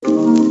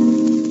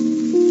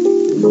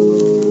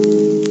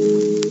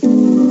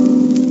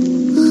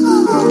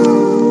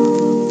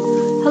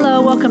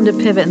Welcome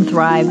to Pivot and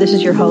Thrive. This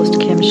is your host,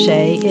 Kim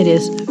Shea. It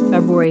is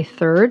February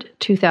 3rd,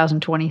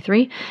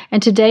 2023.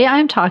 And today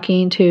I'm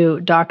talking to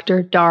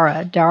Dr.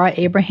 Dara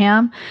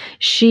Abraham.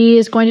 She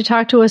is going to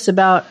talk to us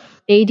about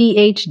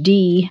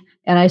ADHD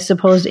and I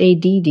suppose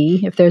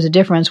ADD. If there's a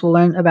difference, we'll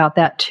learn about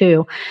that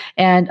too.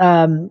 And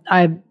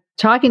I'm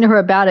talking to her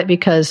about it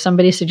because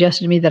somebody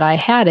suggested to me that I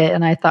had it.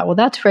 And I thought, well,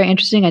 that's very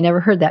interesting. I never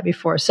heard that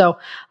before. So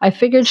I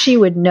figured she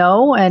would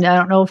know. And I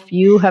don't know if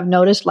you have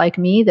noticed, like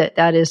me,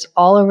 that is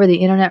all over the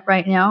internet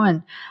right now.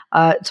 And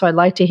so I'd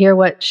like to hear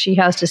what she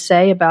has to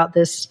say about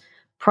this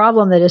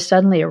problem that is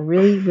suddenly a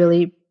really,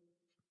 really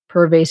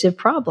pervasive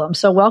problem.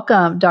 So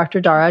welcome,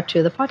 Dr. Dara,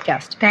 to the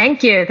podcast.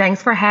 Thank you.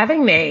 Thanks for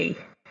having me.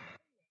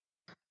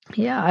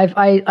 Yeah,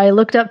 I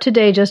looked up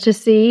today just to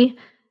see,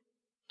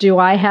 do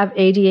I have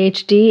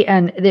ADHD?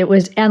 And it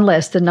was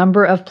endless, the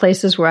number of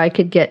places where I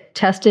could get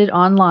tested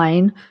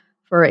online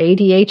for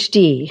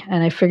ADHD.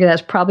 And I figure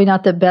that's probably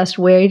not the best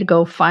way to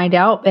go find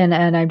out. And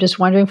I'm just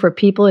wondering, for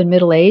people in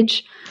middle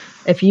age,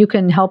 if you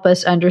can help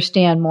us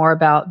understand more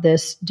about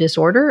this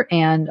disorder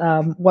and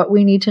what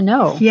we need to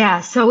know.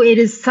 Yeah, so it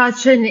is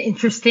such an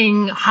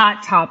interesting,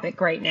 hot topic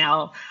right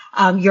now.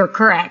 You're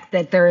correct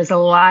that there is a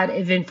lot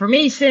of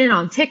information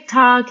on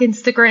TikTok,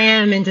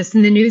 Instagram, and just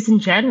in the news in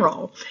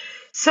general.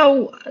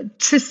 So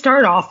to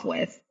start off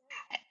with,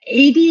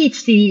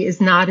 ADHD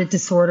is not a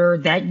disorder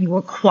that you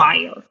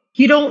acquire.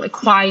 You don't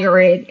acquire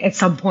it at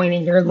some point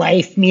in your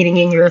life, meaning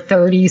in your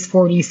 30s,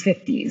 40s,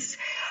 50s.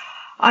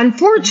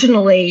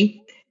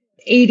 Unfortunately,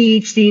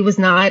 ADHD was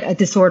not a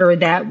disorder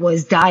that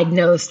was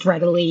diagnosed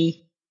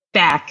readily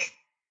back,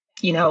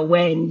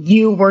 when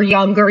you were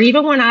younger,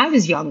 even when I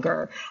was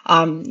younger,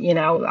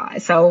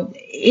 so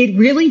it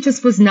really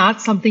just was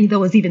not something that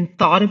was even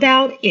thought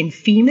about in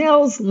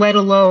females, let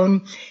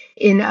alone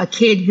in a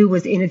kid who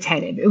was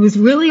inattentive. It was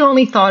really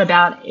only thought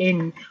about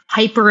in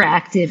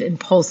hyperactive,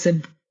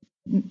 impulsive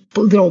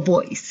little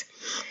boys.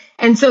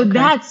 And so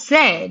that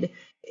said,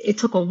 it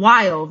took a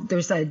while.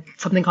 There's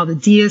something called the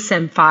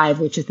DSM-5,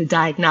 which is the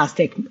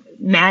diagnostic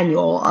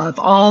manual of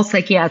all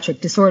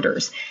psychiatric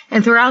disorders.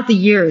 And throughout the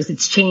years,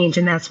 it's changed.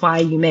 And that's why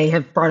you may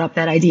have brought up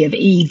that idea of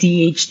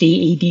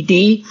ADHD,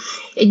 ADD.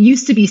 It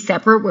used to be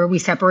separate, where we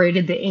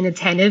separated the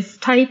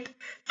inattentive type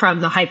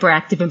from the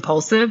hyperactive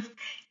impulsive.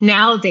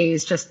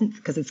 Nowadays, just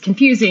because it's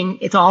confusing,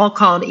 it's all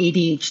called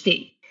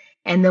ADHD.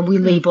 And then we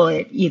label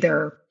it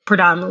either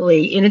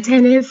predominantly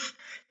inattentive,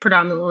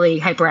 predominantly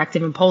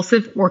hyperactive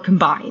impulsive, or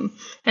combined.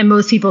 And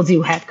most people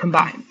do have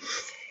combined.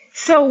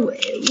 So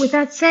with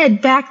that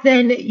said, back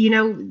then,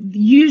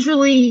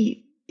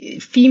 usually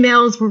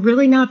females were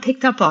really not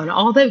picked up on.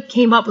 All that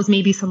came up was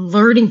maybe some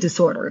learning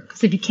disorder.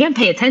 Because if you can't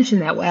pay attention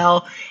that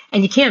well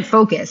and you can't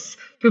focus,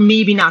 you're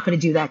maybe not going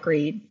to do that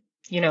great,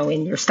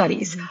 in your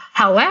studies. Mm-hmm.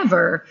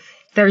 However,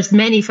 there's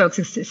many folks,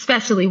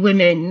 especially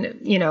women,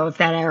 of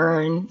that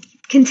era and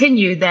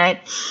continue,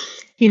 that,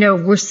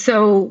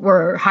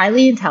 we're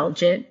highly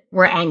intelligent,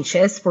 we're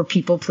anxious, we're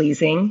people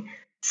pleasing.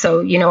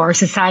 So, our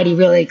society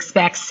really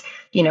expects,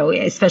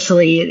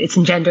 especially it's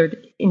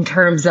engendered in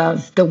terms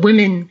of the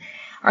women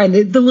or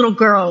the little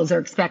girls are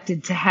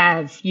expected to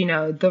have,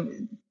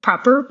 the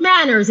proper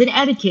manners and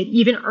etiquette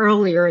even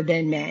earlier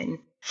than men.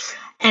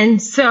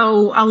 And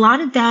so a lot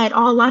of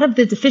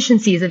the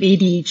deficiencies of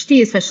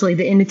ADHD, especially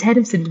the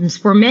inattentive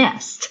symptoms, were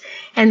masked.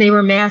 And they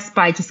were masked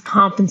by just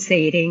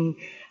compensating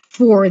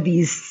for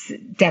these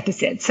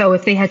deficits. So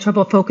if they had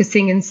trouble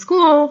focusing in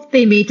school,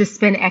 they may just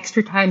spend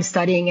extra time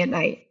studying at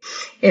night.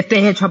 If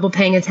they had trouble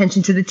paying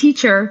attention to the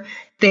teacher,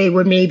 they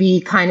would maybe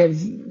kind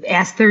of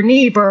ask their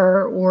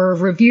neighbor or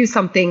review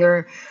something,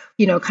 or,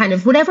 kind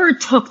of whatever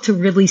it took to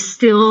really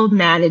still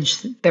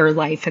manage their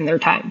life and their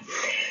time.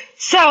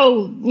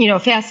 So,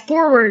 fast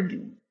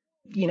forward,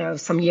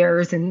 some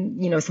years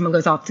and, someone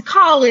goes off to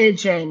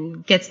college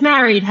and gets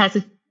married, has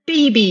a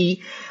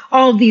baby,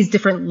 all of these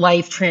different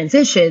life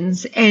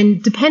transitions.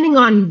 And depending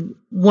on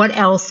what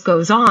else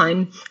goes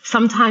on,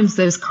 sometimes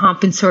those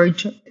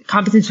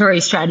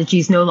compensatory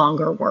strategies no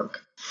longer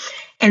work.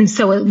 And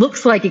so it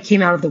looks like it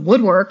came out of the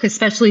woodwork,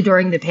 especially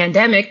during the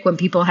pandemic, when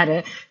people had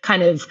to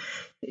kind of,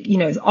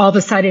 all of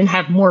a sudden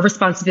have more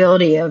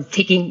responsibility of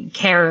taking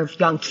care of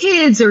young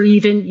kids, or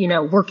even,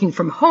 working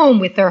from home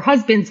with their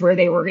husbands, where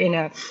they were in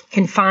a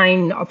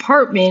confined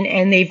apartment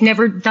and they've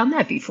never done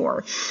that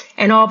before.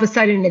 And all of a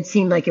sudden it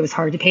seemed like it was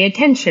hard to pay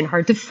attention,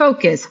 hard to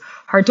focus,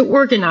 hard to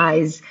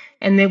organize.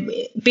 And then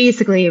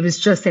basically it was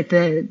just that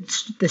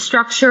the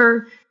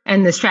structure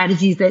and the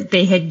strategies that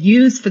they had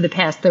used for the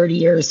past 30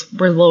 years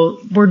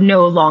were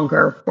no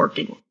longer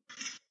working.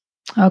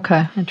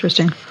 Okay,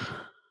 interesting.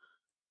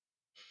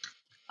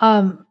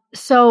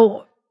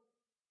 So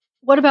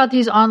what about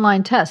these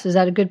online tests? Is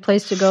that a good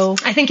place to go?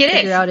 I think it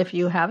figure out if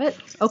you have it?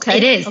 Okay.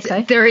 It is.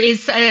 Okay. There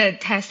is a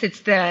test.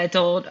 It's the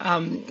adult.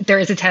 There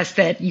is a test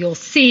that you'll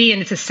see,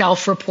 and it's a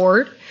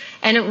self-report,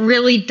 and it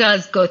really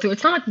does go through.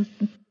 It's not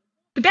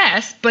the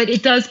best, but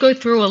it does go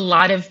through a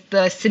lot of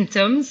the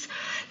symptoms.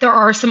 There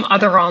are some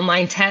other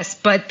online tests,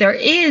 but there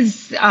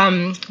is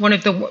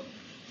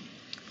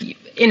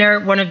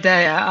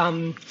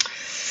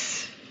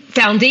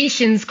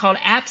Foundations called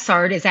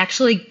APSARD is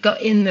actually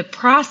in the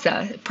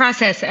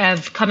process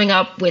of coming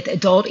up with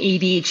adult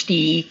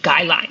ADHD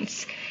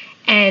guidelines.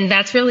 And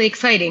that's really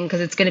exciting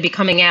because it's going to be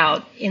coming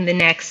out in the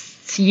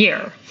next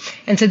year.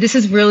 And so this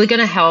is really going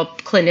to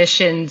help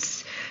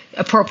clinicians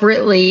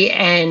appropriately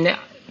and,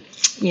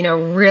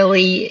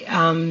 really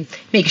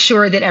make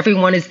sure that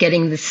everyone is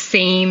getting the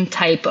same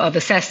type of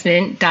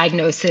assessment,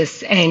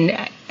 diagnosis,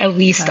 and at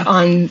least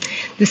on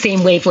the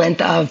same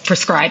wavelength of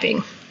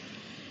prescribing.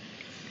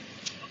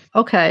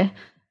 Okay.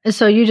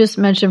 So you just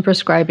mentioned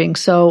prescribing.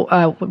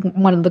 So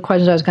one of the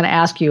questions I was going to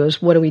ask you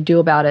is, what do we do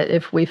about it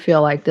if we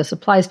feel like this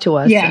applies to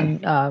us? Yeah.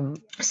 And,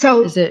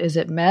 so is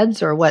it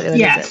meds or what?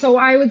 Yeah. Is it? So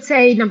I would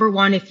say, number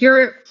one, if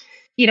you're,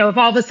 if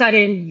all of a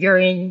sudden you're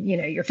in,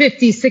 your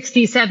 50s,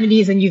 60s,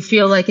 70s, and you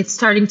feel like it's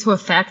starting to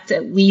affect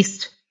at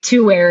least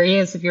two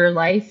areas of your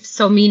life.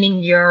 So meaning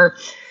your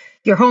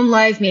home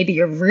life, maybe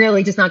you're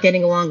really just not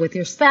getting along with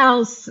your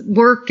spouse,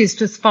 work is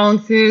just falling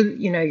through,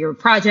 your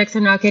projects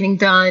are not getting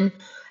done,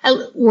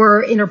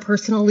 or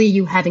interpersonally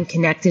you haven't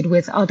connected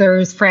with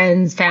others,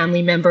 friends,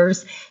 family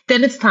members,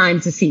 then it's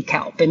time to seek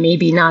help and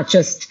maybe not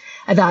just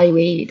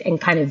evaluate and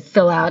kind of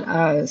fill out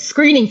a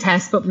screening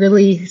test, but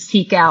really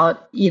seek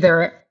out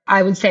either,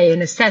 I would say,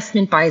 an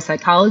assessment by a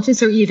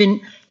psychologist or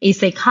even a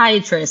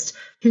psychiatrist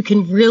who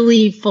can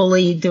really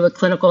fully do a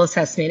clinical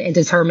assessment and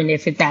determine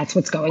if that's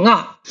what's going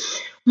on.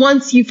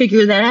 Once you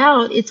figure that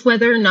out, it's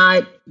whether or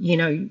not,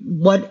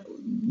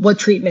 what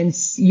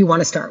treatments you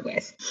want to start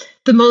with.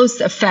 The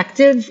most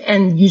effective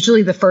and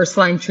usually the first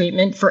line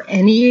treatment for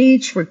any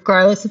age,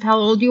 regardless of how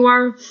old you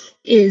are,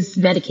 is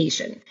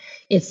medication.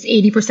 It's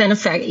 80 to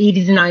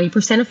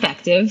 90%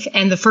 effective.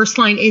 And the first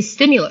line is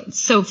stimulants.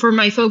 So for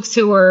my folks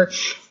who are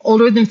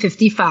older than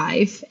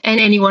 55 and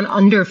anyone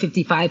under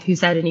 55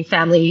 who's had any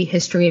family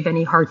history of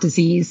any heart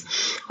disease,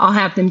 I'll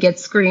have them get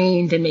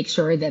screened and make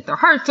sure that their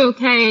heart's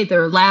okay,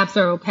 their labs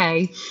are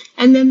okay.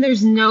 And then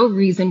there's no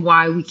reason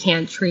why we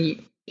can't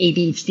treat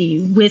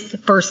ADHD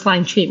with first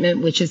line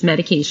treatment, which is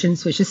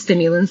medications, which is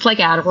stimulants like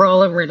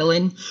Adderall or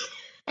Ritalin.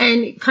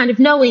 And kind of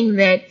knowing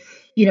that,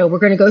 we're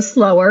going to go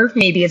slower.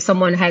 Maybe if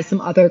someone has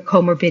some other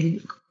comorbidity,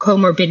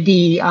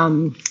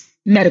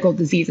 medical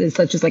diseases,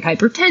 such as like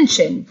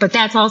hypertension, but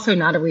that's also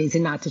not a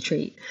reason not to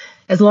treat.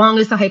 As long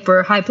as the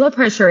high blood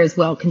pressure is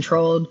well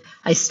controlled,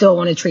 I still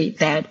want to treat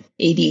that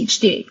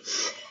ADHD.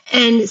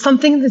 And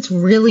something that's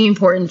really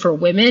important for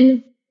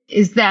women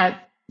is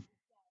that,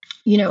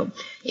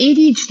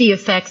 ADHD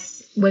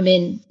affects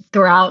women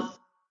throughout,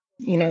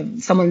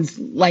 someone's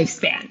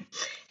lifespan.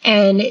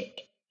 And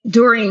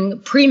during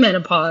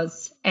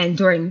premenopause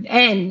and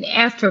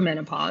after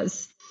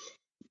menopause,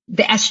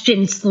 the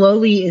estrogen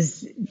slowly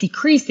is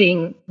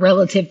decreasing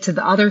relative to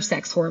the other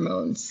sex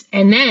hormones.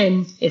 And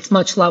then it's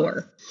much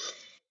lower.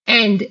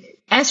 And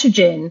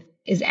estrogen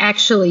is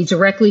actually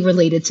directly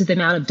related to the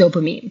amount of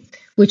dopamine,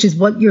 which is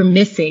what you're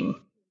missing,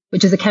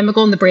 which is a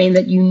chemical in the brain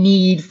that you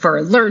need for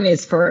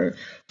alertness, for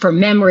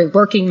memory,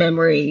 working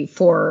memory,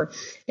 for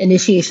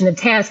initiation of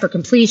tasks, for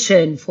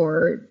completion,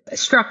 for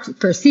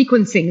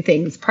sequencing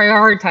things,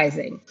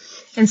 prioritizing.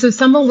 And so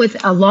someone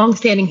with a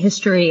long-standing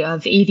history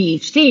of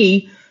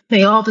ADHD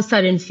may all of a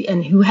sudden,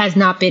 and who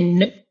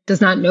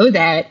does not know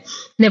that,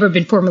 never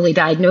been formally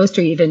diagnosed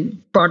or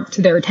even brought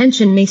to their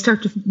attention, may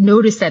start to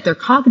notice that their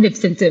cognitive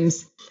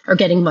symptoms are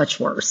getting much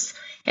worse.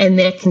 And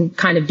that can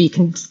kind of be,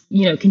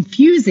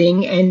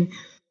 confusing and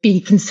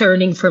be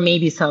concerning for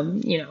maybe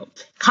some,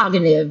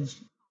 cognitive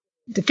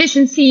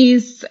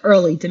deficiencies,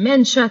 early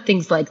dementia,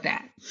 things like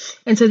that.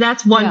 And so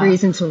that's one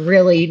reason to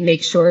really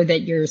make sure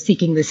that you're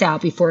seeking this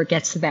out before it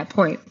gets to that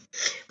point.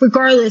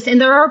 Regardless, and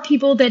there are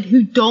people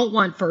who don't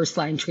want first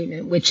line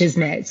treatment, which is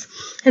meds,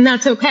 and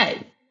that's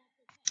okay.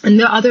 And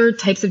the other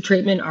types of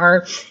treatment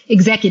are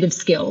executive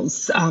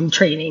skills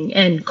training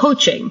and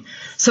coaching.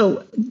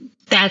 So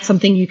that's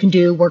something you can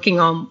do, working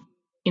on,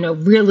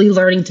 really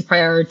learning to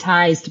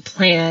prioritize, to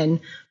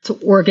plan, to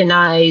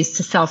organize,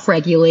 to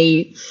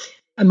self-regulate,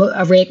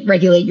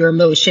 regulate your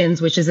emotions,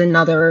 which is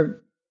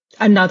another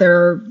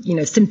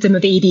symptom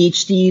of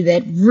ADHD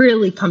that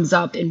really comes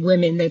up in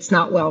women that's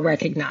not well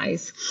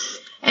recognized.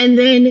 And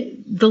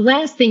then the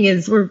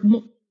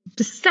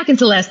second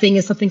to last thing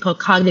is something called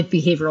cognitive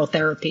behavioral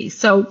therapy.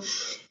 So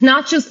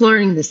not just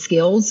learning the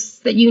skills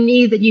that you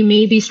need, that you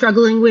may be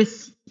struggling with,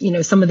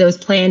 some of those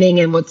planning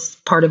and what's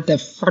part of the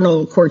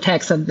frontal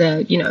cortex of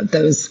the,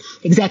 those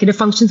executive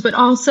functions, but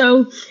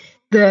also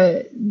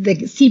the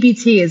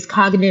CBT is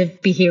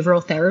cognitive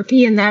behavioral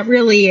therapy. And that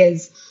really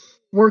is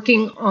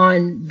working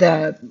on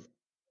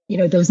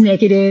those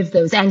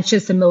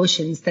anxious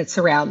emotions that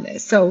surround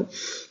this. So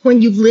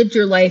when you've lived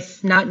your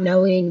life not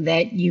knowing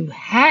that you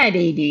had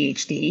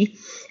ADHD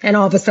and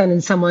all of a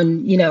sudden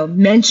someone,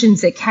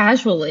 mentions it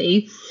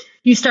casually,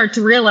 you start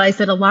to realize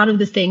that a lot of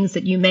the things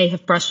that you may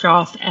have brushed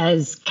off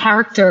as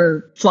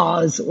character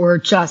flaws or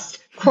just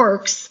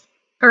quirks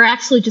are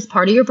actually just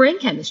part of your brain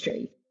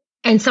chemistry.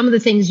 And some of the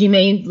things you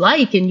may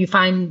like and you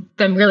find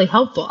them really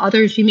helpful.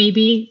 Others you may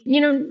be,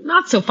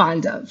 not so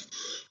fond of.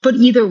 But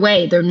either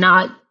way, they're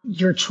not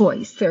your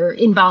choice. They're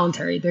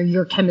involuntary. They're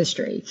your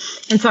chemistry.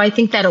 And so I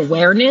think that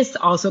awareness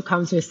also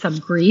comes with some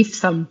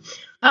grief,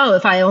 oh,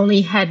 if I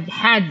only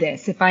had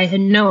this, if I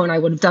had known, I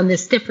would have done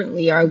this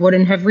differently, or I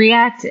wouldn't have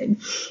reacted.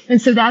 And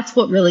so that's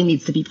what really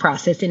needs to be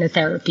processed in a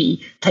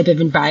therapy type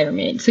of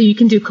environment. So you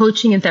can do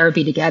coaching and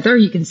therapy together.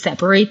 You can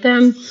separate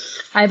them.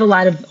 I have a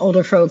lot of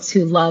older folks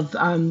who love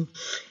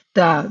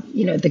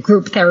the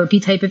group therapy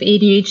type of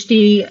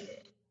ADHD.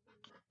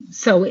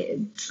 So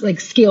it's like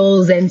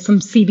skills and some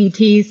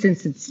CBT,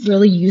 since it's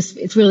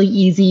really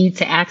easy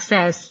to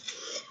access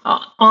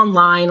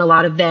online, a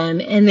lot of them,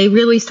 and they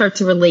really start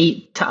to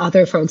relate to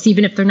other folks,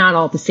 even if they're not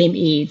all the same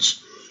age,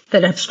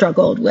 that have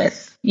struggled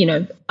with,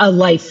 a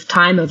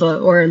lifetime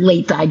or a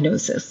late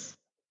diagnosis.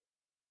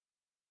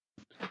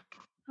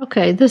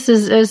 Okay, this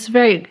is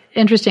very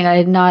interesting. I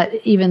had not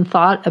even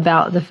thought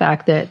about the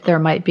fact that there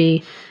might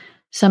be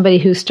somebody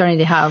who's starting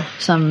to have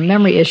some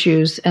memory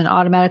issues and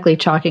automatically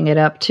chalking it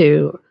up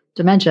to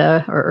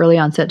dementia or early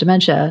onset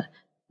dementia,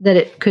 that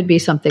it could be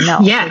something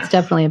else. Yeah. It's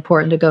definitely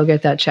important to go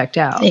get that checked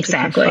out.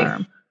 Exactly.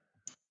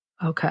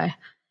 Okay.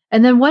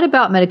 And then what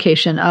about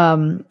medication?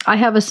 I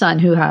have a son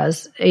who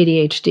has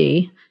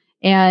ADHD,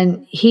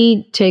 and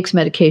he takes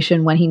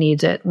medication when he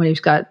needs it, when he's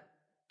got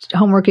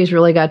homework he's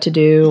really got to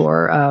do,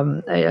 or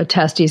a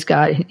test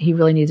he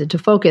really needs it to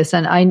focus.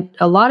 And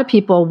a lot of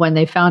people, when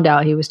they found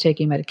out he was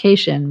taking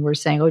medication, were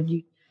saying, oh,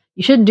 you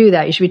shouldn't do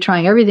that. You should be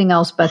trying everything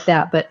else but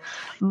that. But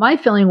my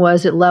feeling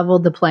was it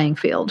leveled the playing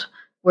field,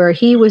 where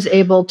he was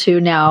able to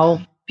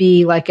now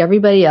be like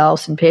everybody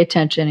else and pay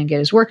attention and get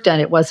his work done.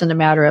 It wasn't a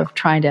matter of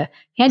trying to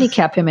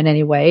handicap him in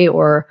any way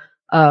or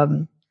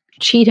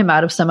cheat him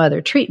out of some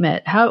other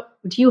treatment. How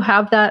do you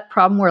have that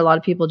problem where a lot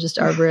of people just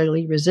are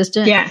really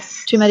resistant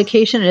to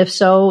medication? And if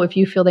so, if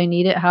you feel they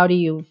need it, how do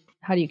you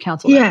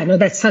counsel them? Yeah, no,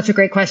 that's such a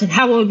great question.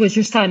 How old was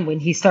your son when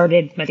he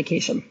started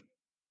medication?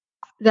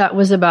 That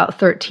was about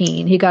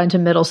 13. He got into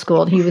middle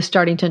school and he was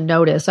starting to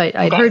notice.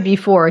 I'd heard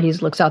before, he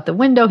looks out the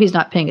window, he's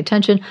not paying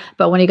attention.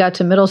 But when he got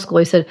to middle school,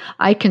 he said,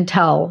 I can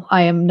tell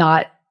I'm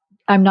not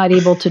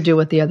able to do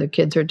what the other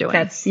kids are doing.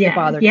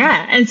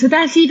 Yeah. And so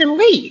that's even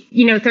late,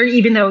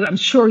 even though I'm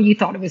sure you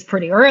thought it was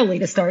pretty early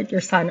to start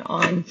your son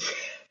on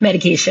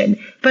medication.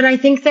 But I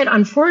think that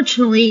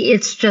unfortunately,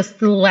 it's just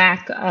the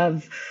lack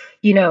of,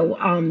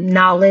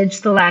 knowledge,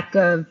 the lack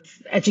of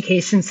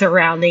education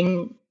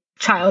surrounding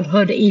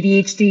childhood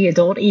ADHD,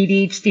 adult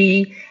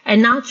ADHD,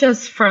 and not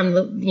just from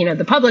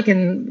the public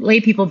and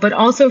lay people, but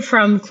also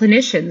from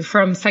clinicians,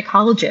 from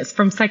psychologists,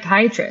 from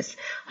psychiatrists.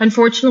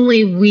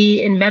 Unfortunately, we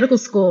in medical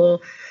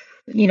school,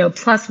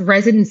 plus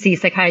residency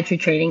psychiatry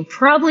training,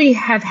 probably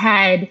have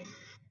had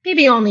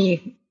maybe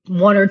only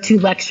 1 or 2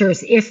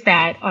 lectures, if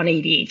that, on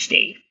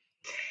ADHD.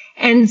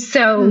 And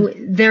so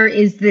there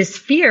is this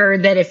fear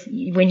that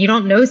when you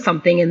don't know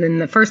something and then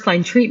the first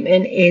line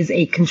treatment is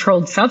a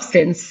controlled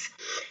substance,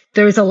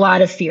 there's a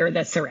lot of fear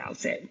that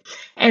surrounds it.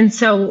 And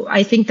so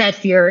I think that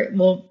fear,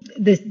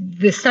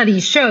 the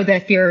studies show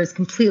that fear is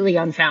completely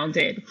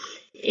unfounded.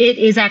 It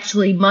is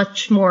actually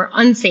much more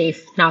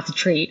unsafe not to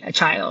treat a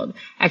child.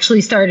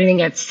 Actually,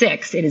 starting at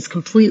 6, it is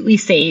completely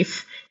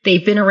safe.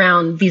 They've been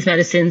around, these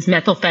medicines,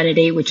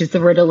 methylphenidate, which is the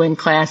Ritalin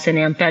class, and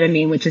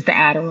amphetamine, which is the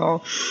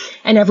Adderall.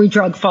 And every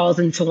drug falls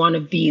into one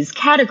of these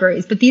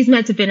categories. But these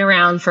meds have been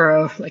around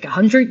for like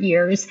 100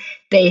 years.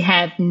 They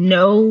have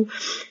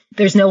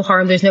there's no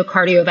harm. There's no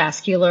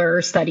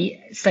cardiovascular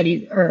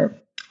study or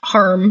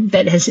harm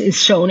that is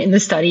shown in the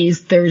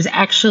studies. There's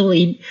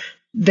actually,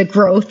 the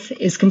growth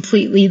is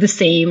completely the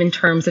same in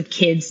terms of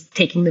kids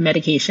taking the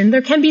medication.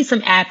 There can be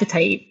some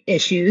appetite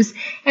issues,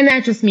 and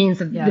that just means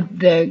that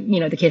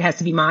the kid has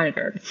to be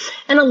monitored.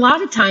 And a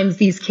lot of times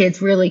these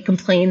kids really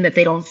complain that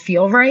they don't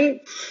feel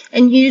right.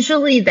 And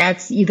usually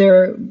that's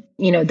either,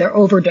 they're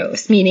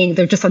overdosed, meaning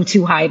they're just on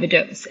too high of a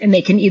dose, and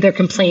they can either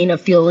complain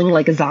of feeling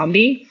like a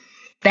zombie,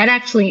 that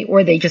actually,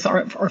 or they just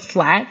are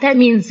flat. That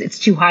means it's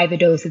too high of a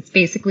dose. It's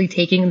basically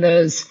taking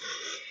those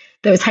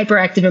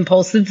hyperactive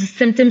impulsive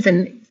symptoms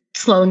and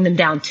slowing them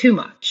down too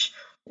much.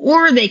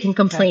 Or they can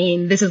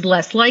complain, this is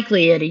less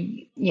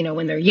likely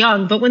when they're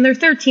young, but when they're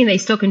 13, they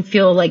still can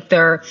feel like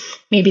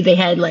maybe they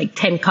had like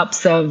 10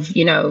 cups of,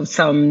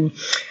 some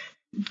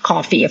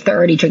coffee if they're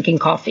already drinking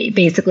coffee.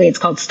 Basically, it's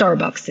called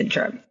Starbucks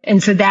syndrome.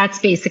 And so that's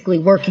basically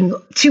working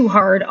too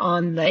hard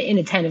on the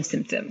inattentive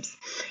symptoms.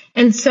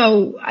 And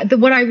so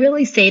what I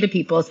really say to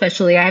people,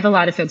 especially, I have a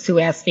lot of folks who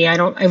ask me, I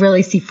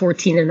really see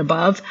 14 and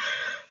above,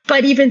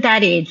 but even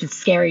that age, it's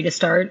scary to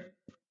start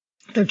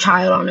their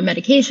child on a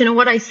medication. And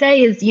what I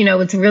say is,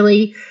 it's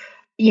really,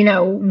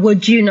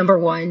 number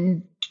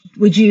one,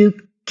 would you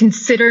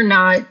consider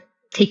not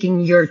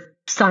taking your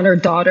son or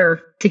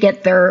daughter to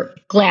get their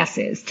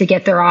glasses, to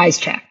get their eyes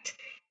checked?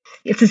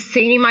 It's the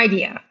same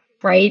idea,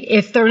 right?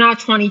 If they're not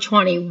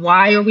 20/20,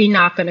 why are we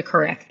not going to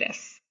correct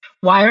this?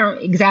 Why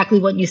aren't exactly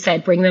what you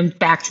said, bring them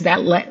back to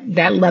that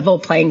level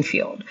playing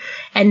field,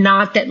 and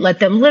not that let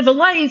them live a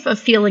life of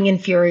feeling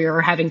inferior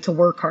or having to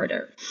work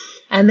harder.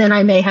 And then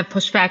I may have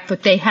pushed back,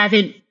 but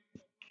they're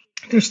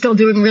still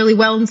doing really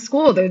well in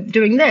school. They're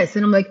doing this.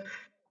 And I'm like,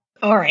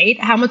 all right,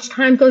 how much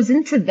time goes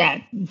into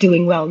that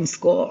doing well in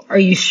school? Are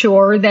you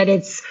sure that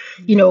it's,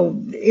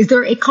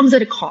 it comes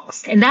at a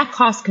cost, and that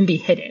cost can be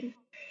hidden.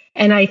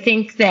 And I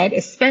think that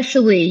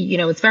especially,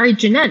 it's very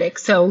genetic.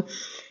 So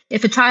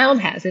if a child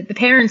has it, the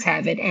parents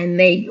have it, and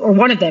or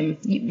one of them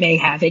may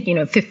have it,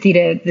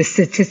 the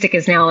statistic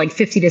is now like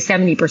 50 to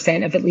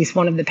 70% of at least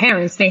one of the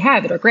parents may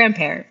have it, or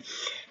grandparent.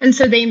 And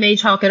so they may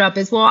chalk it up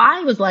as, well,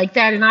 I was like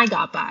that and I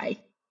got by.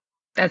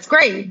 That's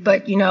great.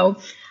 But,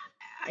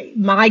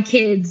 my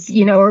kids,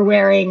 are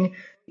wearing,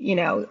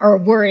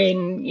 were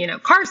in,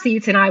 car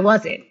seats and I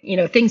wasn't.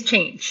 Things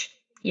change.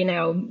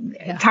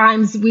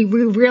 Times we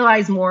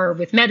realize more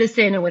with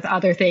medicine and with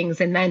other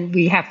things, and then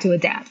we have to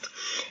adapt.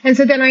 And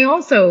so then I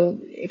also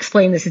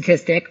explain the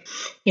statistic,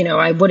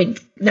 I wouldn't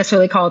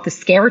necessarily call it the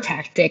scare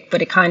tactic,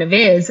 but it kind of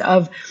is,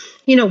 of,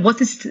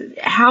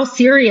 how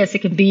serious it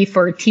can be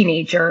for a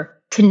teenager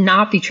to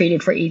not be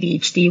treated for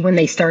ADHD when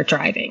they start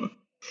driving.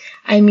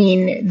 I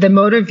mean, the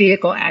motor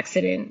vehicle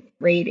accident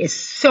rate is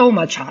so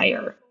much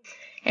higher.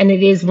 And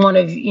it is one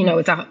of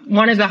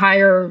the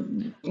higher,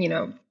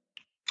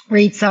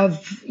 rates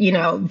of,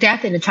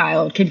 death in a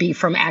child can be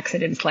from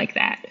accidents like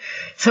that.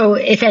 So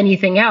if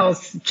anything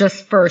else,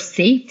 just for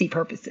safety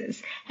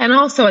purposes. And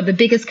also the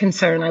biggest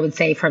concern I would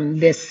say from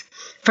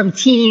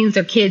teens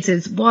or kids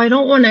is, well, I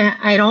don't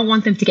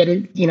want them to get,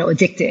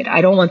 addicted.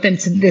 I don't want them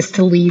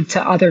to lead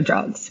to other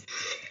drugs.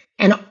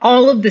 And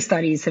all of the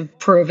studies have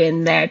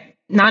proven that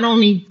not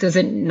only does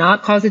it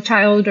not cause a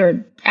child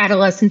or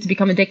adolescent to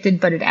become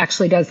addicted, but it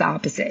actually does the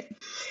opposite.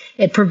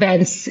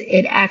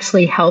 It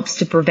actually helps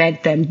to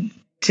prevent them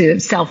to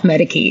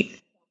self-medicate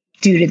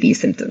due to these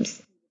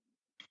symptoms.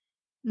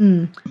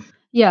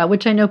 Yeah,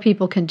 which I know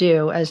people can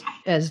do as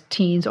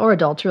teens or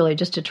adults, really,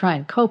 just to try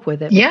and cope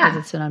with it, because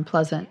it's an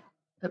unpleasant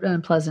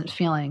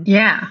feeling.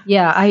 Yeah.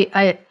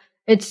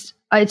 It's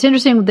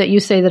interesting that you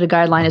say that a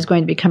guideline is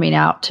going to be coming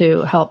out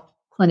to help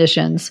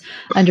clinicians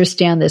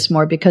understand this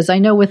more, because I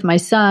know with my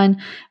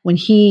son, when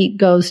he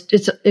goes,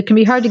 it can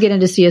be hard to get in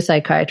to see a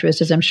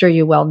psychiatrist, as I'm sure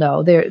you well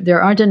know.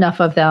 There aren't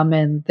enough of them,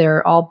 and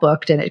they're all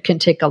booked, and it can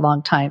take a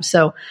long time.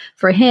 So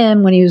for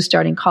him, when he was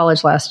starting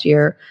college last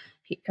year,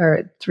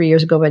 or 3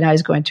 years ago, but now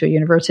he's going to a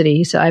university,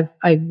 he said,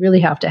 I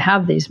really have to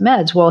have these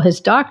meds. Well,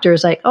 his doctor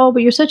is like, oh,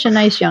 but you're such a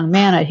nice young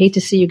man. I'd hate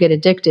to see you get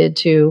addicted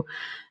to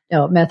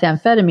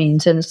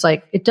methamphetamines. And it's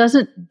like, it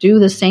doesn't do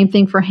the same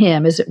thing for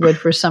him as it would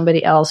for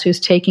somebody else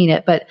who's taking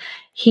it, but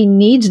he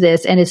needs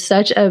this. And it's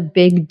such a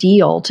big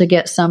deal to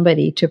get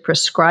somebody to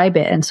prescribe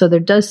it. And so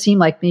there does seem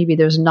like maybe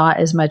there's not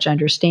as much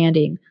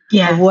understanding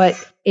of what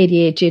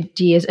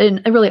ADHD is,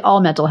 and really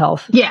all mental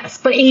health. Yes,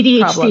 but ADHD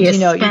problems,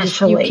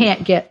 especially. You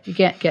can't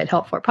get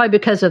help for it, probably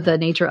because of the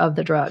nature of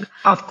the drug.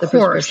 Of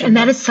course. And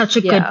that is such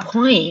a good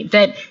point,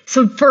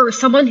 so for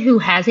someone who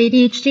has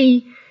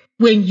ADHD,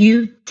 when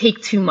you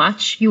take too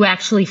much, you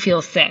actually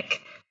feel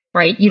sick,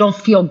 right? You don't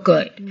feel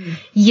good.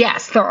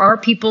 Yes, there are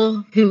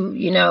people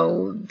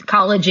who,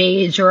 college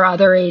age or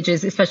other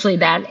ages, especially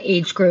that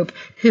age group,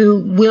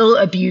 who will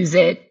abuse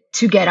it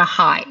to get a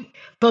high.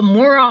 But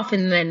more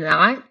often than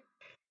not,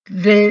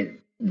 the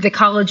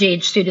college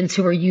age students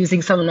who are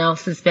using someone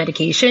else's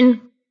medication,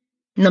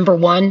 number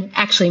one,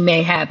 actually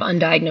may have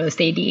undiagnosed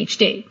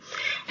ADHD.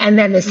 And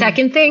then the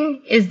second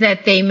thing is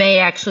that they may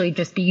actually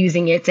just be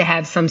using it to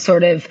have some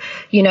sort of,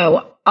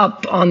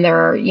 up on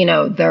their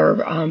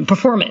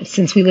performance,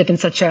 since we live in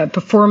such a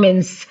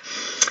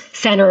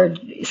performance-centered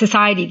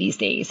society these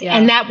days. Yeah.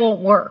 And that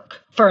won't work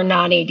for a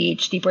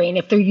non-ADHD brain.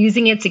 If they're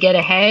using it to get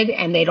ahead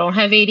and they don't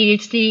have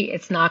ADHD,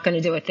 it's not going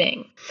to do a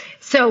thing.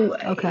 So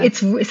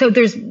if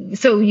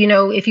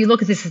you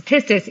look at the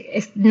statistics,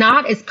 it's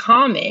not as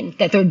common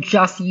that they're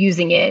just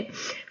using it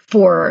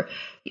for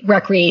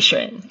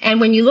recreation. And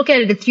when you look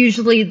at it, it's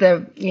usually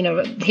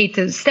hate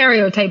to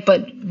stereotype,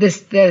 but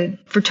the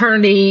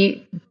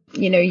fraternity,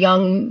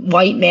 young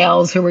white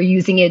males who are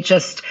using it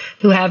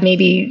who have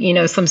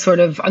maybe, some sort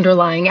of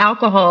underlying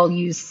alcohol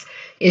use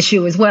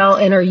issue as well,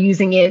 and are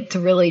using it to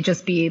really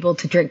just be able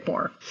to drink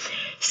more.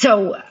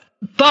 So,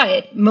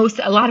 but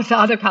a lot of the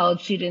other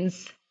college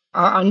students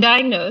are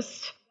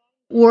undiagnosed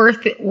or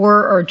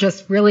are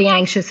just really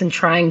anxious and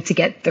trying to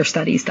get their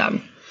studies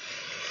done.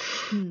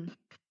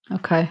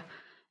 Okay.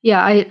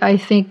 Yeah, I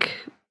think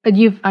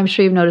I'm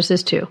sure you've noticed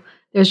this too.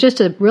 There's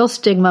just a real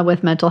stigma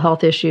with mental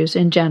health issues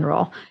in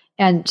general.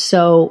 And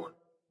so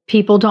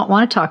people don't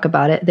want to talk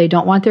about it. They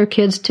don't want their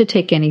kids to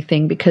take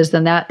anything, because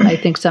then that, I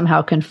think,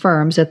 somehow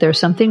confirms that there's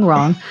something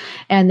wrong.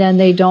 And then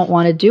they don't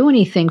want to do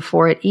anything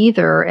for it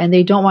either. And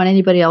they don't want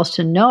anybody else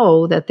to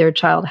know that their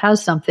child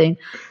has something.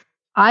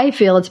 I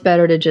feel it's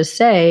better to just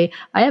say,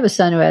 I have a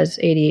son who has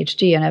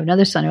ADHD and I have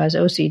another son who has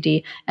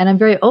OCD. And I'm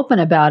very open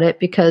about it,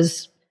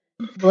 because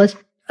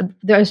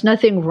there's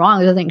nothing wrong.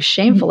 There's nothing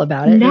shameful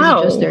about it. No.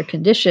 It's just their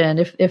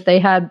condition. If they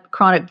had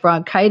chronic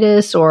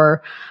bronchitis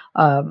or,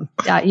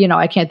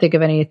 I can't think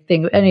of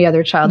any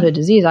other childhood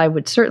disease, I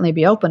would certainly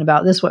be open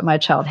about this, what my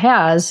child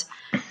has,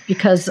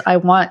 because I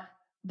want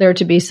there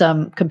to be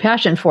some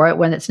compassion for it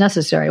when it's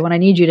necessary. When I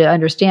need you to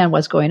understand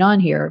what's going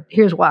on here,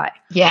 here's why.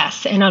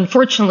 Yes. And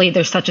unfortunately,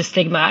 there's such a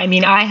stigma. I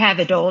mean, I have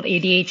adult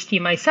ADHD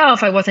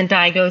myself. I wasn't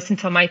diagnosed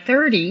until my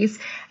 30s.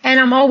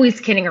 And I'm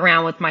always kidding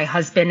around with my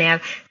husband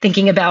and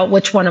thinking about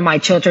which one of my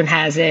children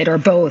has it, or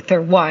both,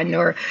 or one,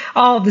 or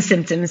all of the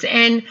symptoms.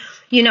 And,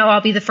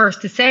 I'll be the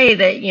first to say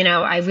that,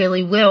 I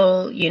really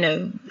will,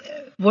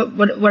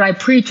 what I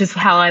preach is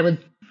how I would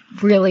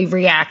really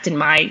react in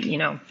my,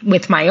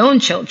 with my own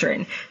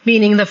children,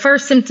 meaning the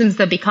first symptoms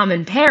that become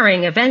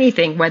impairing of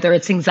anything, whether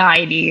it's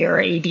anxiety or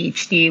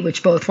ADHD,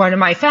 which both run in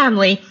my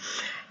family,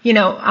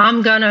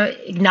 I'm going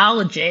to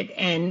acknowledge it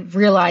and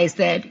realize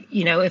that,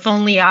 if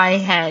only I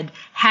had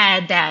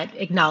that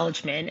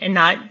acknowledgement, and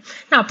not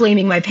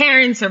blaming my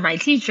parents or my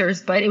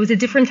teachers, but it was a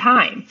different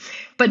time.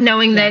 But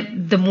knowing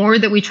that the more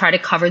that we try to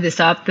cover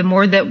this up, the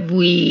more that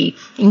we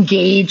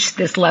engage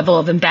this level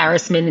of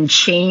embarrassment and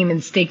shame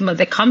and stigma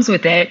that comes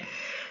with it,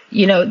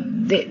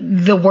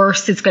 the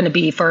worse it's going to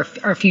be for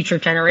our future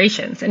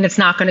generations, and it's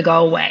not going to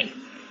go away.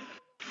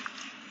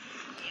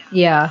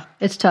 Yeah,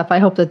 it's tough. I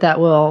hope that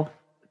will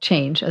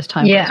change as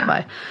time goes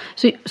by.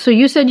 So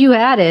you said you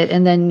had it,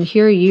 and then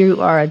here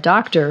you are a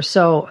doctor.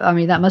 So, I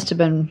mean, that must have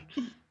been,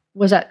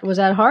 was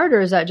that hard,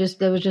 or is that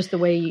was just the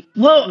way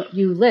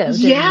you lived?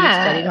 Yeah. And you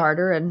studied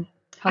harder, and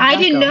I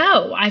didn't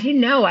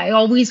know. I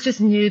always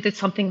just knew that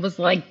something was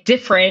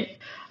different.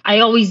 I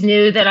always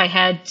knew that I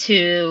had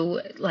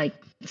to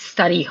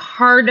study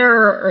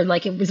harder, or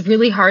it was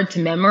really hard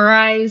to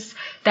memorize.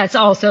 That's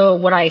also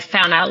what I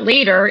found out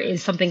later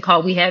is something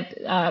called,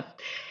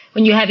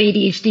 when you have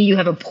ADHD,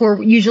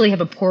 you usually have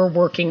a poor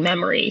working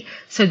memory.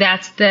 So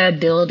that's the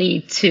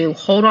ability to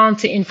hold on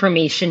to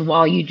information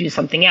while you do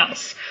something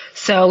else.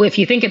 So if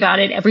you think about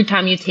it, every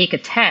time you take a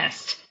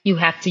test, you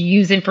have to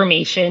use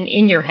information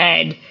in your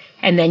head,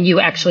 and then you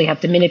actually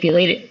have to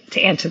manipulate it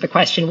to answer the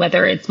question,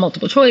 whether it's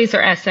multiple choice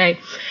or essay.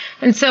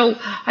 And so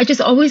I just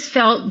always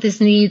felt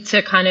this need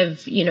to kind of,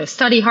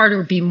 study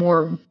harder, be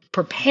more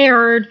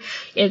prepared.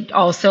 It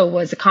also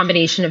was a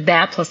combination of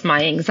that plus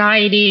my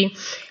anxiety.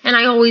 And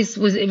it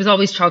was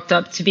always chalked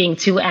up to being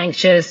too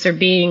anxious or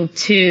being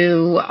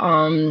too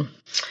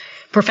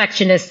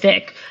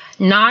perfectionistic.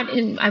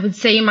 I would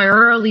say in my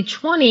early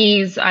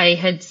 20s, I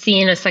had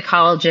seen a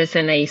psychologist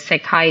and a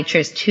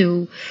psychiatrist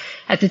who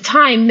at the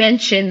time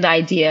mentioned the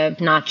idea of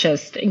not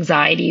just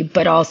anxiety,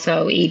 but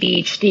also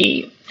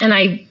ADHD. And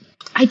I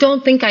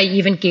don't think I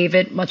even gave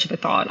it much of a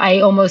thought.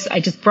 I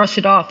just brushed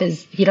it off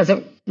as he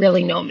doesn't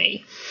really know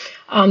me.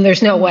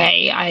 There's no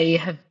way. I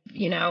have,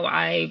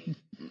 I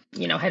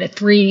had a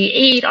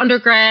 3.8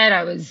 undergrad.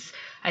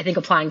 I think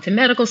applying to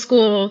medical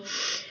school.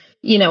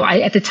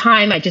 At the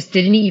time,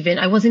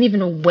 I wasn't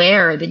even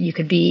aware that you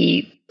could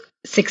be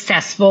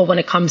successful when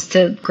it comes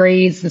to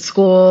grades in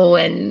school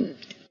and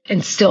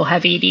still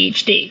have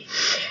ADHD.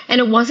 And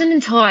it wasn't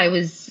until I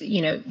was,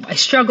 I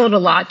struggled a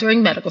lot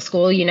during medical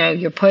school.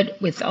 You're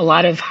put with a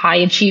lot of high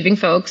achieving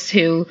folks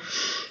who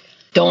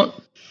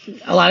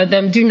a lot of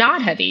them do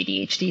not have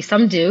ADHD.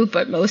 Some do,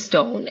 but most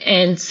don't.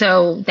 And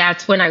so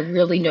that's when I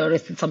really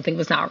noticed that something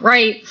was not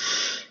right.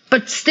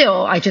 But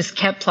still, I just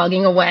kept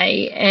plugging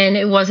away. And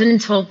it wasn't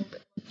until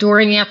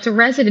after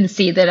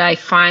residency that I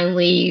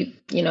finally,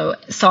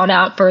 sought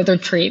out further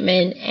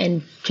treatment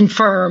and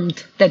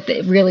confirmed that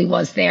it really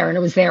was there, and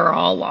it was there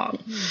all along.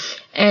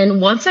 And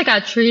once I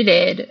got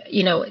treated,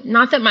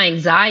 not that my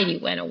anxiety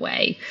went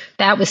away,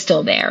 that was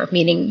still there,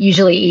 meaning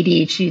usually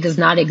ADHD does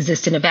not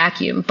exist in a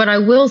vacuum. But I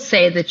will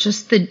say that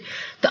just the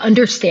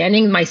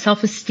understanding, my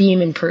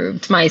self-esteem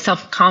improved, my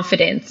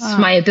self-confidence,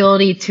 my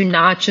ability to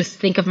not just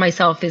think of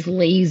myself as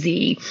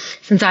lazy,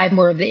 since I have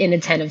more of the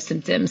inattentive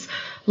symptoms,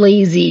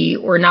 lazy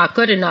or not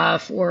good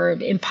enough or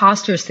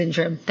imposter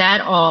syndrome,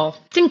 that all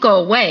didn't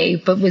go away,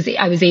 but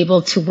I was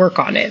able to work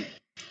on it.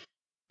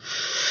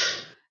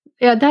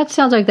 Yeah, that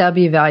sounds like that'd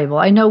be valuable.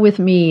 I know with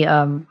me,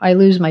 I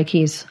lose my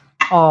keys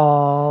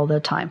all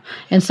the time.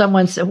 And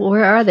someone said, well,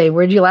 where are they?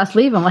 Where did you last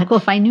leave them? I'm like, well,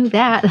 if I knew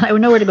that, I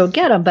would know where to go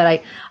get them,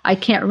 but I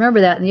can't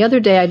remember that. And the other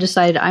day I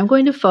decided I'm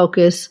going to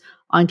focus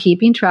on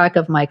keeping track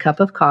of my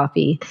cup of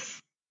coffee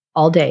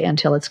all day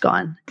until it's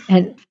gone.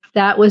 And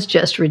that was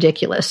just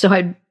ridiculous. So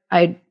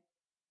I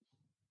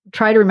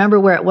try to remember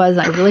where it was.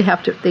 I really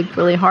have to think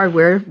really hard.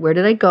 Where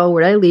did I go?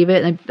 Where did I leave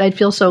it? And I'd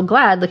feel so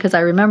glad because I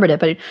remembered it.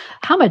 But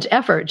how much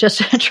effort just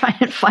to try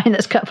and find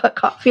this cup of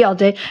coffee all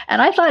day.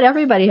 And I thought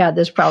everybody had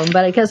this problem,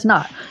 but I guess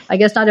not. I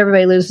guess not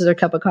everybody loses their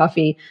cup of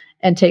coffee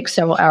and takes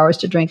several hours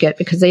to drink it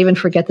because they even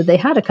forget that they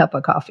had a cup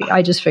of coffee.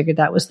 I just figured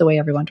that was the way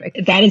everyone drank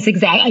it. That is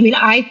exactly. I mean,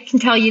 I can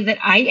tell you that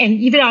and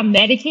even I'm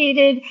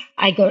medicated,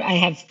 I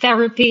have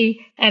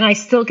therapy, and I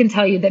still can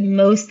tell you that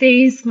most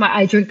days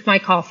I drink my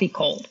coffee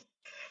cold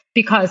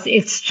because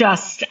it's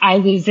just, I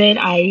lose it.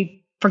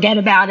 I forget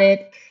about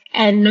it.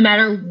 And no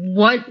matter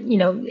what,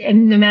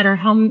 and no matter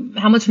how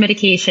much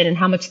medication and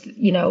how much,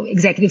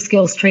 executive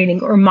skills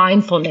training or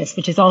mindfulness,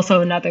 which is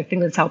also another thing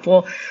that's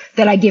helpful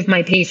that I give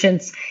my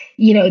patients,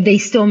 they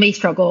still may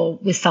struggle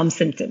with some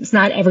symptoms.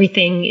 Not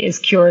everything is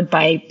cured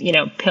by,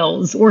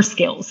 pills or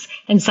skills.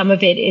 And some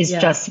of it is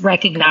just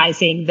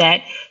recognizing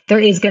that there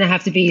is going to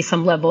have to be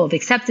some level of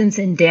acceptance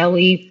and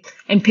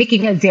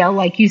picking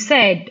like you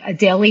said, a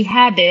daily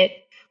habit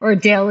or a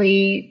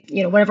daily,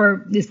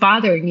 whatever is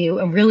bothering you,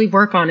 and really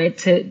work on it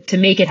to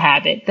make it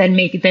habit. Then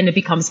it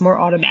becomes more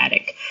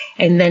automatic,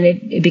 and then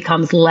it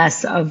becomes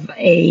less of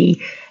a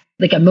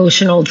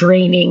emotional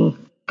draining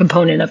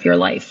component of your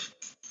life.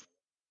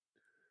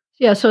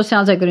 Yeah, so it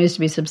sounds like there needs to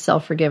be some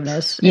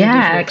self-forgiveness.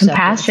 Yeah,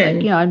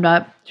 compassion. Like, I'm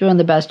not doing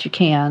the best you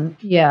can.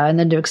 Yeah, and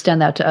then to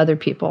extend that to other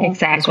people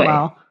exactly. as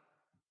well.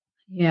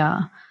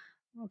 Yeah.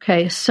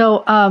 Okay.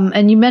 So,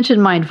 and you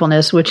mentioned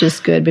mindfulness, which is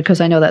good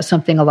because I know that's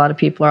something a lot of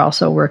people are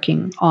also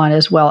working on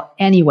as well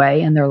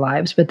anyway in their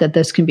lives, but that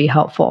this can be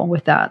helpful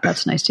with that.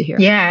 That's nice to hear.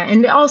 Yeah.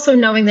 And also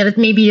knowing that it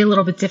may be a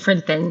little bit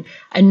different than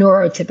a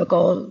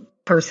neurotypical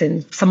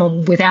person,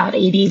 someone without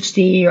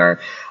ADHD or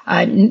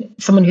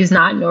someone who's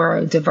not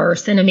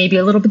neurodiverse. And it may be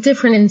a little bit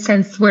different in the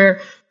sense where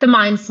the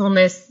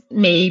mindfulness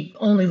may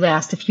only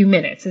last a few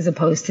minutes as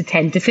opposed to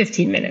 10 to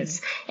 15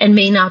 minutes and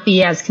may not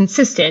be as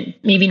consistent,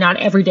 maybe not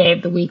every day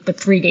of the week, but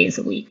 3 days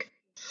a week.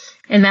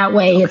 And that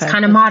way it's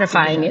kind of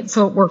modifying it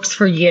so it works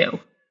for you.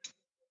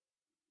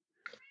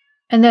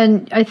 And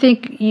then I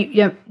think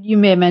you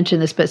may have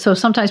mentioned this, but so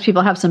sometimes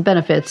people have some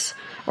benefits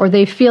or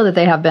they feel that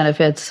they have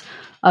benefits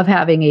of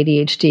having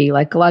ADHD.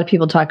 Like a lot of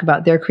people talk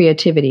about their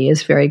creativity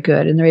is very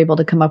good and they're able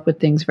to come up with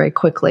things very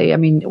quickly. I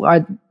mean,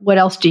 what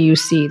else do you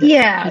see that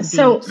can be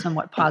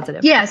somewhat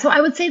positive? Yeah, so I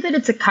would say that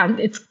it's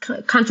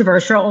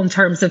controversial in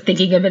terms of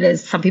thinking of it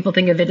as, some people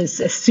think of it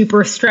as a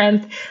super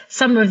strength.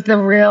 Some of the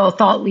real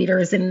thought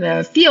leaders in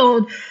the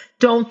field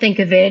don't think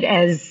of it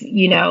as,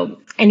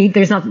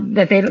 there's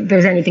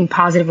anything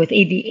positive with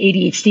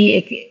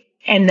ADHD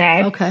and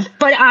that. Okay.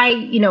 But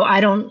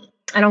I don't,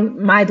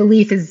 my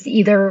belief is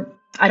either,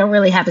 I don't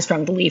really have a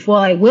strong belief.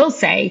 What I will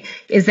say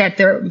is that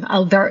there,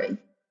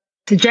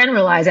 to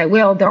generalize,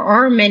 there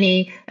are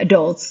many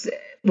adults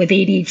with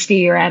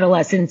ADHD or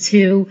adolescents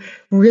who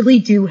really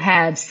do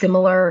have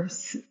similar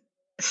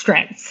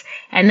strengths.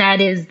 And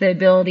that is the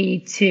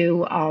ability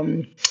to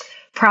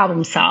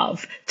problem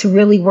solve, to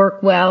really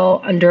work well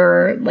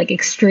under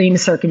extreme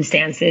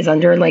circumstances,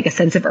 under a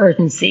sense of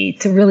urgency,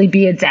 to really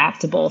be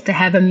adaptable, to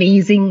have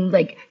amazing,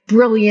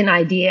 brilliant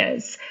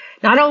ideas.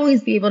 Not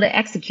always be able to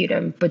execute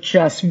them, but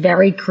just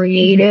very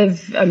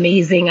creative,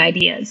 amazing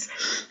ideas.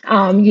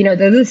 They're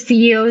the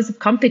CEOs of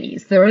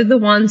companies. They're the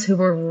ones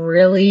who are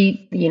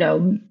really,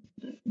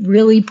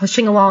 really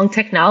pushing along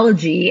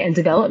technology and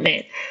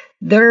development.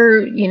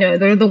 They're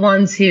the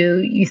ones who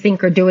you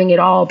think are doing it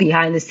all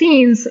behind the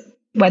scenes,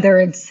 whether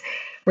it's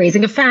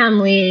raising a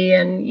family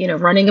and,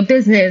 running a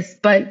business,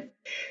 but,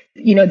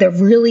 they're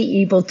really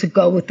able to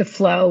go with the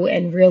flow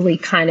and really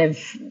kind of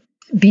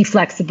be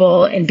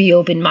flexible and be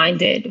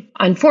open-minded.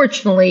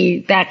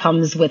 Unfortunately, that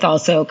comes with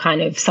also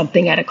kind of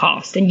something at a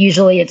cost. And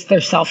usually it's their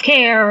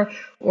self-care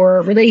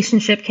or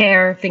relationship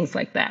care, things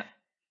like that.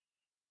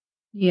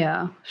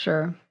 Yeah,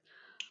 sure.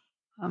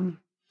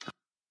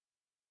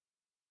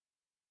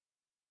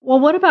 Well,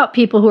 what about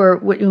people who are,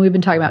 we've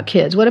been talking about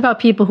kids, what about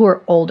people who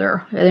are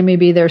older?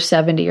 Maybe they're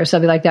 70 or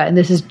something like that, and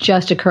this is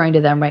just occurring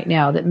to them right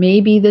now, that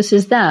maybe this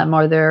is them,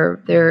 or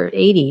they're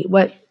 80.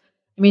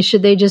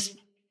 Should they just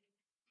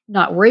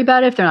not worry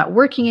about it if they're not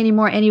working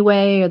anymore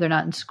anyway, or they're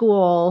not in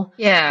school?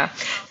 Yeah.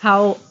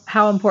 How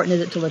important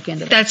is it to look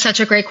into that? That's such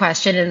a great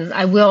question. And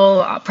I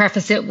will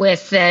preface it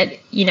with that,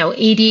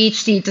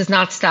 ADHD does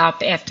not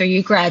stop after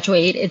you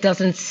graduate. It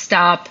doesn't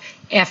stop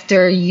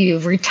after you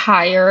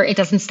retire. It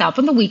doesn't stop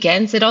on the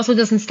weekends. It also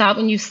doesn't stop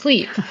when you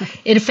sleep.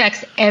 It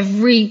affects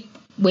every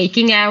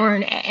waking hour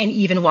and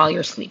even while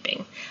you're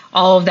sleeping.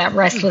 All of that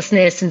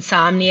restlessness,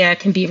 insomnia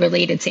can be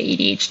related to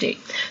ADHD.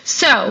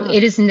 So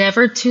it is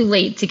never too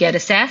late to get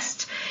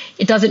assessed.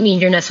 It doesn't mean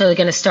you're necessarily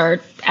going to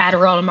start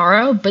Adderall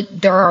tomorrow, but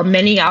there are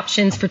many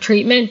options for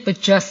treatment. But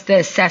just the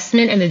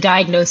assessment and the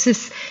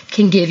diagnosis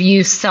can give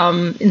you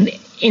some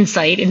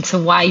insight into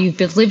why you've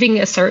been living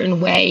a certain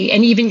way.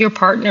 And even your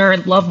partner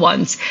and loved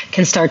ones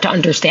can start to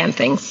understand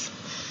things.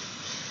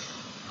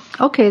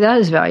 Okay, that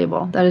is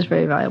valuable. That is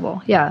very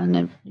valuable. Yeah, and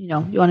then, you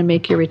want to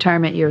make your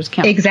retirement years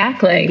count.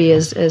 Exactly. Be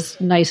as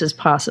nice as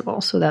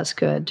possible. So that's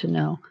good to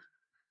know.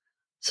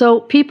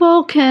 So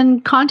people can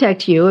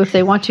contact you if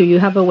they want to. You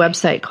have a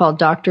website called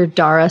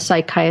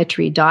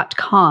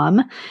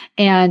drdarapsychiatry.com,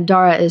 and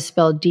Dara is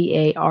spelled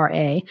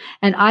D-A-R-A.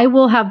 And I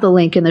will have the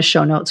link in the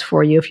show notes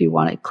for you if you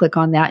want to click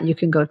on that. You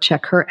can go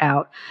check her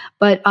out.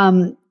 But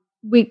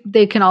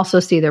they can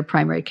also see their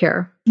primary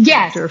care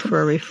doctor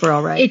for a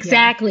referral, right?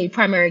 Exactly. Yeah.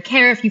 Primary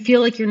care. If you feel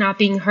like you're not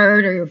being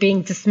heard or you're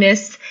being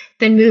dismissed,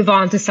 then move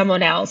on to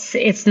someone else.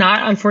 It's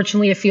not,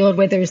 unfortunately, a field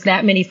where there's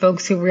that many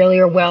folks who really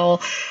are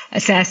well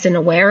assessed and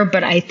aware,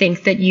 but I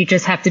think that you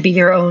just have to be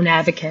your own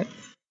advocate.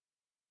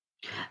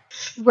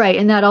 Right.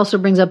 And that also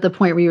brings up the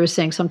point where you were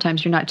saying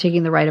sometimes you're not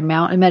taking the right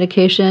amount of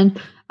medication.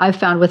 I've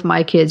found with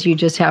my kids, you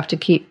just have to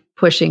keep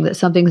pushing that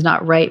something's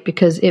not right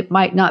because it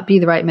might not be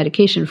the right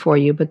medication for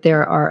you, but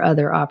there are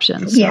other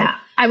options. So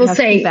I will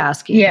say,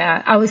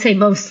 I would say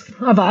most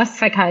of us,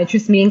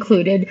 psychiatrists, me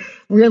included,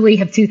 really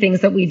have two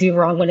things that we do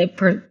wrong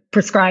when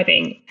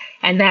prescribing.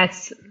 And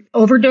that's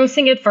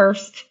overdosing at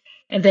first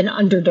and then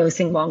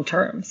underdosing long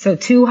term. So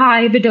too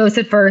high of a dose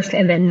at first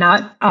and then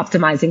not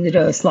optimizing the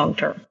dose long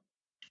term.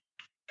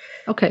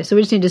 Okay, so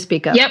we just need to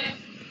speak up. Yep.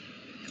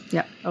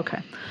 Okay.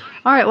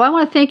 All right. Well, I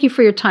want to thank you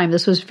for your time.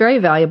 This was very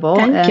valuable.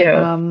 Thank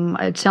you.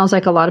 It sounds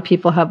like a lot of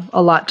people have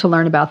a lot to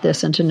learn about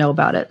this and to know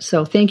about it.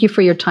 So thank you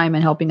for your time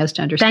and helping us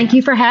to understand. Thank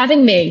you for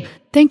having me.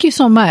 Thank you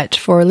so much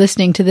for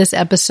listening to this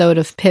episode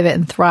of Pivot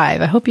and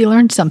Thrive. I hope you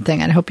learned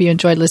something and I hope you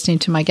enjoyed listening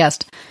to my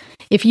guest.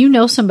 If you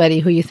know somebody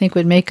who you think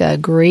would make a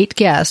great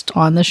guest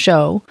on the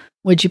show,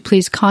 would you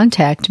please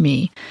contact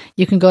me?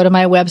 You can go to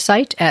my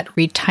website at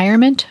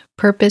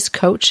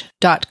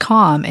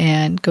retirementpurposecoach.com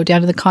and go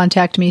down to the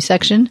contact me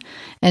section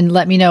and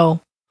let me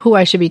know who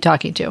I should be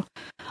talking to.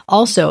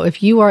 Also,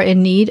 if you are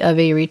in need of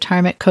a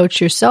retirement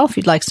coach yourself,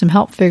 you'd like some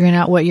help figuring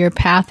out what your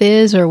path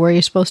is or where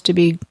you're supposed to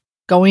be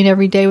going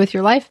every day with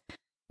your life,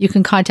 you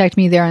can contact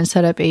me there and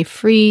set up a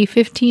free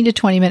 15 to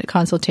 20 minute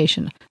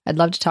consultation. I'd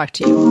love to talk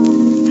to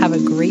you. Have a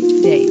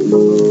great day.